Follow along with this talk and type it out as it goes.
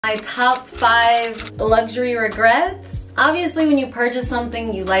My top 5 luxury regrets. Obviously, when you purchase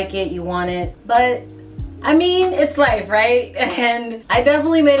something, you like it, you want it, but I mean, it's life, right? And I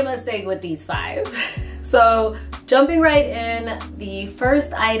definitely made a mistake with these 5. So jumping right in, the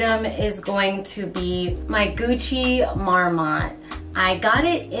first item is going to be my Gucci Marmont. I got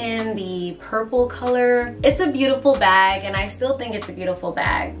it in the purple color. It's a beautiful bag, and I still think it's a beautiful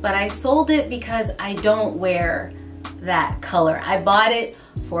bag, but I sold it because I don't wear that color. I bought it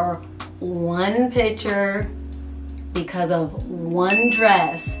for one picture because of one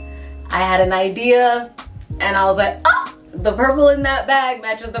dress. I had an idea and I was like, oh, the purple in that bag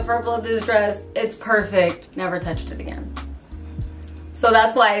matches the purple of this dress. It's perfect. Never touched it again. So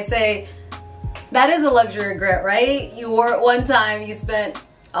that's why I say that is a luxury regret, right? You wore it one time, you spent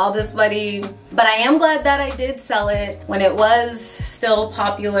all this money, but I am glad that I did sell it when it was still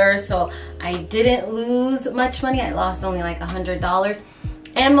popular, so I didn't lose much money. I lost only like $100.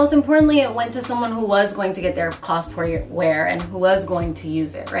 And most importantly, it went to someone who was going to get their cosplay wear and who was going to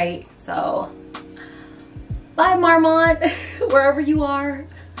use it, right? So, bye Marmont, wherever you are.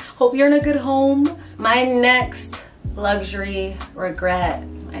 Hope you're in a good home. My next luxury regret,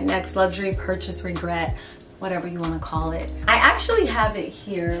 my next luxury purchase regret, whatever you want to call it. I actually have it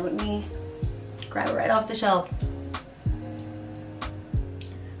here. Let me grab it right off the shelf.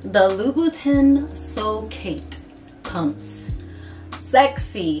 The Louis Vuitton So Kate pumps.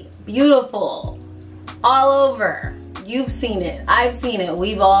 Sexy, beautiful, all over. You've seen it, I've seen it,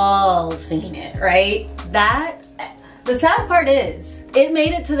 we've all seen it, right? The sad part is, it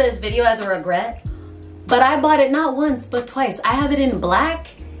made it to this video as a regret, but I bought it not once, but twice. I have it in black,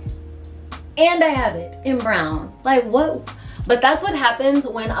 and I have it in brown. Like what? But that's what happens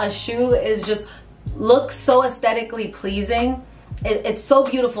when a shoe is just, looks so aesthetically pleasing. It's so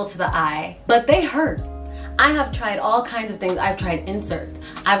beautiful to the eye, but they hurt. I have tried all kinds of things. I've tried inserts.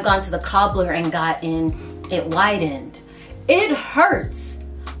 I've gone to the cobbler and gotten it widened. It hurts.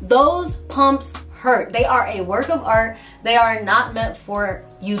 Those pumps hurt. They are a work of art. They are not meant for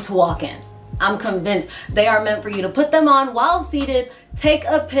you to walk in. I'm convinced they are meant for you to put them on while seated, take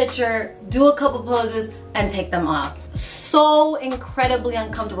a picture, do a couple poses, and take them off. So incredibly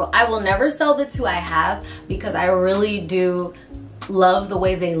uncomfortable. I will never sell the 2 I have because I really do love the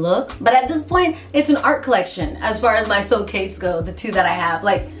way they look. But at this point, it's an art collection as far as my So Kates go, the 2 that I have.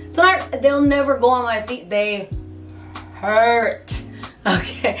 Like, it's an art, they'll never go on my feet. They hurt.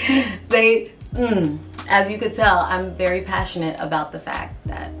 Okay. As you could tell, I'm very passionate about the fact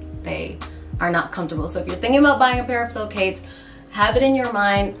that they are not comfortable. So if you're thinking about buying a pair of So Kates, have it in your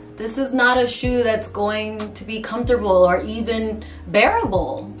mind, this is not a shoe that's going to be comfortable or even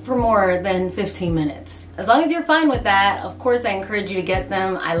bearable for more than 15 minutes. As long as you're fine with that, of course I encourage you to get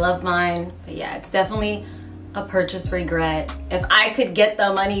them. I love mine. But yeah, it's definitely a purchase regret. If I could get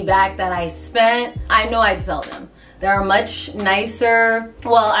the money back that I spent, I know I'd sell them. There are much nicer,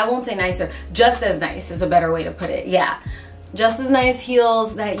 well, I won't say nicer, just as nice is a better way to put it. Yeah, just as nice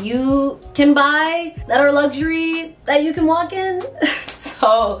heels that you can buy that are luxury that you can walk in.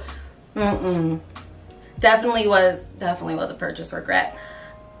 So, definitely was a purchase regret.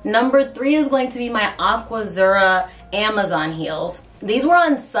 Number 3 is going to be my Aquazzura Amazon heels. These were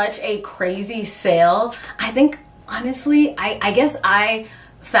on such a crazy sale. I think, honestly, I guess I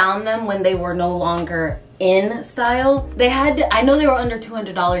found them when they were no longer in style. They had, I know they were under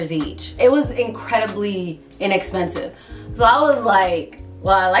 $200 each. It was incredibly inexpensive. So I was like,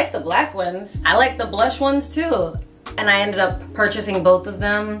 well, I like the black ones. I like the blush ones too. And I ended up purchasing both of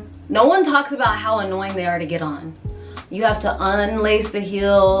them. No one talks about how annoying they are to get on. You have to unlace the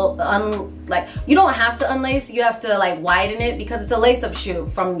heel, like, you don't have to unlace, you have to like widen it because it's a lace-up shoe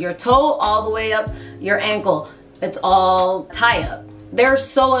from your toe all the way up your ankle. It's all tie-up. They're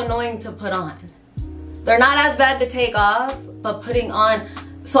so annoying to put on. They're not as bad to take off, but putting on,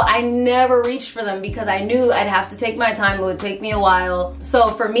 so I never reached for them because I knew I'd have to take my time, it would take me a while. So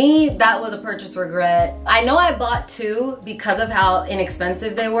for me, that was a purchase regret. I know I bought 2 because of how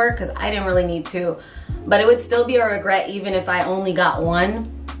inexpensive they were, because I didn't really need 2. But it would still be a regret even if I only got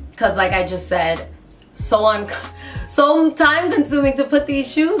 1. Because like I just said, so time consuming to put these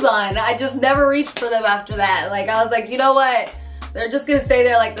shoes on. I just never reached for them after that. Like I was like, you know what? They're just gonna stay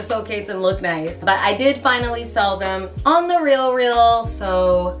there like the So Kates and look nice. But I did finally sell them on the real,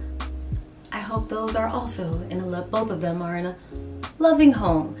 so I hope those are also both of them are in a loving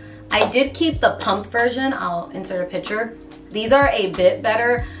home. I did keep the pump version. I'll insert a picture. These are a bit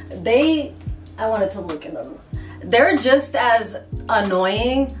better. I wanted to look at them. They're just as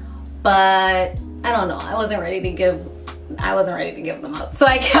annoying, but I don't know. I wasn't ready to give them up. So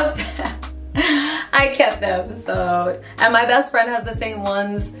I kept them. I kept them. So, and my best friend has the same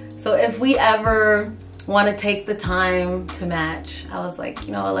ones. So if we ever want to take the time to match, I was like,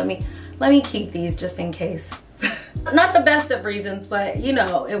 you know, let me keep these just in case. Not the best of reasons, but you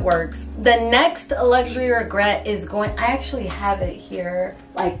know, it works. The next luxury regret is I actually have it here,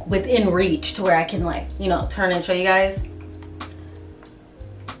 like within reach to where I can like, you know, turn and show you guys.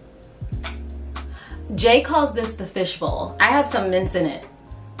 Jay calls this the fishbowl. I have some mints in it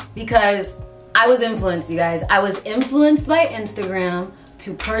because I was influenced, you guys. I was influenced by Instagram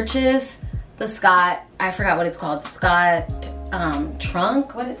to purchase the Scott, I forgot what it's called, Scott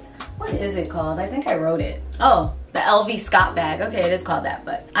trunk? What is it called? I think I wrote it. Oh, the LV Scott bag. Okay, it is called that,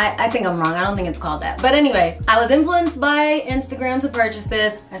 but I think I'm wrong. I don't think it's called that. But anyway, I was influenced by Instagram to purchase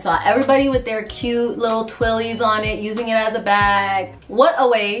this. I saw everybody with their cute little twillies on it, using it as a bag. What a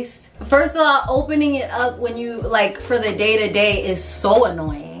waste. First of all, opening it up when you, like, for the day-to-day is so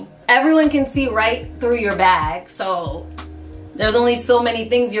annoying. Everyone can see right through your bag, so there's only so many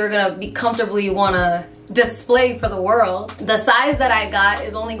things you're gonna be comfortably wanna display for the world. The size that I got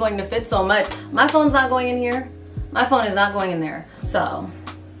is only going to fit so much. My phone's not going in here. My phone is not going in there. So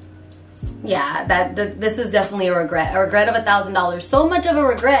yeah, this is definitely a regret of $1,000. So much of a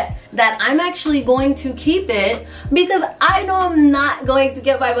regret that I'm actually going to keep it because I know I'm not going to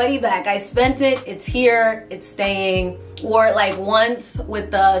get my money back. I spent it, it's here, it's staying. Wore it like once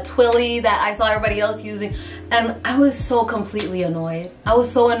with the twilly that I saw everybody else using, and I was so completely annoyed. I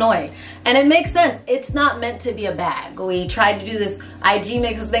was so annoyed. And it makes sense. It's not meant to be a bag. We tried to do this, IG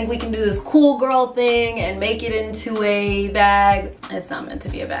makes us think we can do this cool girl thing and make it into a bag. It's not meant to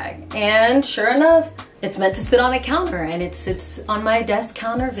be a bag. And sure enough, it's meant to sit on a counter, and it sits on my desk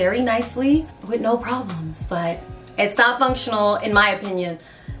counter very nicely with no problems, but it's not functional, in my opinion,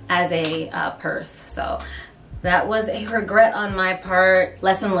 as a purse. So that was a regret on my part.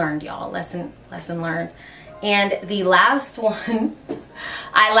 Lesson learned, y'all. Lesson learned. And the last one,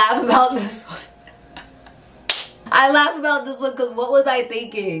 I laugh about this one. I laugh about this one because what was I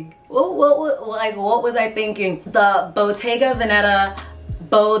thinking? What was I thinking? The Bottega Veneta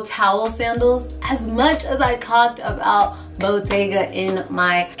bow towel sandals. As much as I talked about Bottega in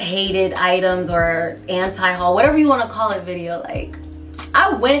my hated items or anti-haul, whatever you want to call it video, like,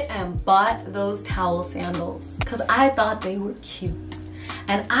 I went and bought those towel sandals because I thought they were cute.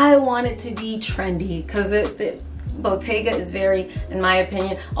 And I wanted to be trendy because Bottega is very, in my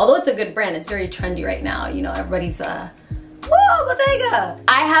opinion, although it's a good brand, it's very trendy right now. You know, everybody's, whoa, Bottega!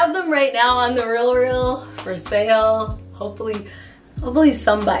 I have them right now on the Real for sale. Hopefully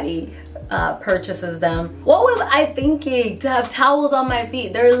somebody purchases them. What was I thinking to have towels on my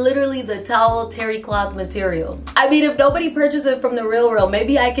feet? They're literally the towel terry cloth material. I mean, if nobody purchases it from the Real,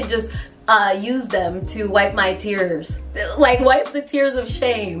 maybe I could just use them to wipe my tears. Like, wipe the tears of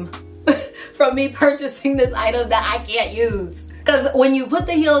shame from me purchasing this item that I can't use. Because when you put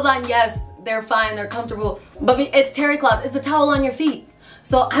the heels on, yes, they're fine, they're comfortable, but it's terry cloth, it's a towel on your feet.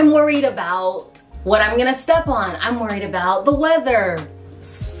 So I'm worried about what I'm gonna step on. I'm worried about the weather.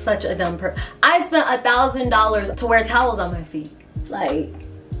 Such a dumb person. I spent $1,000 to wear towels on my feet. Like,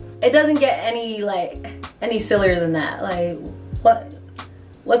 it doesn't get any sillier than that. Like,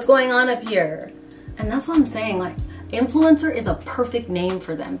 what's going on up here? And that's what I'm saying. Like, influencer is a perfect name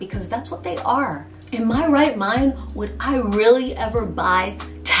for them because that's what they are. In my right mind, would I really ever buy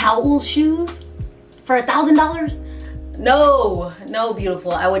towel shoes for $1,000? No, no,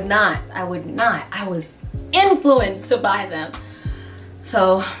 beautiful. I would not. I would not. I was influenced to buy them.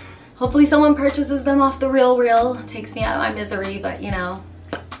 So hopefully someone purchases them off the Real, takes me out of my misery, but you know,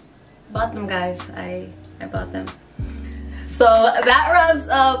 bought them, guys. I bought them. So that wraps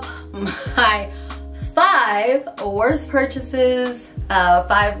up my 5 worst purchases,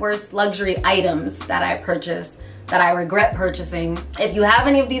 5 worst luxury items that I purchased that I regret purchasing. If you have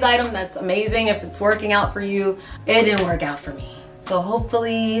any of these items, that's amazing. If it's working out for you, it didn't work out for me. So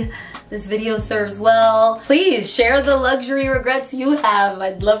hopefully this video serves well. Please share the luxury regrets you have.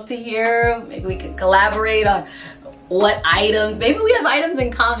 I'd love to hear. Maybe we could collaborate on what items. Maybe we have items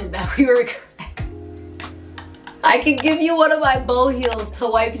in common that we regret. I could give you one of my bow heels to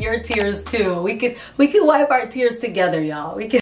wipe your tears too. We could wipe our tears together, y'all. We could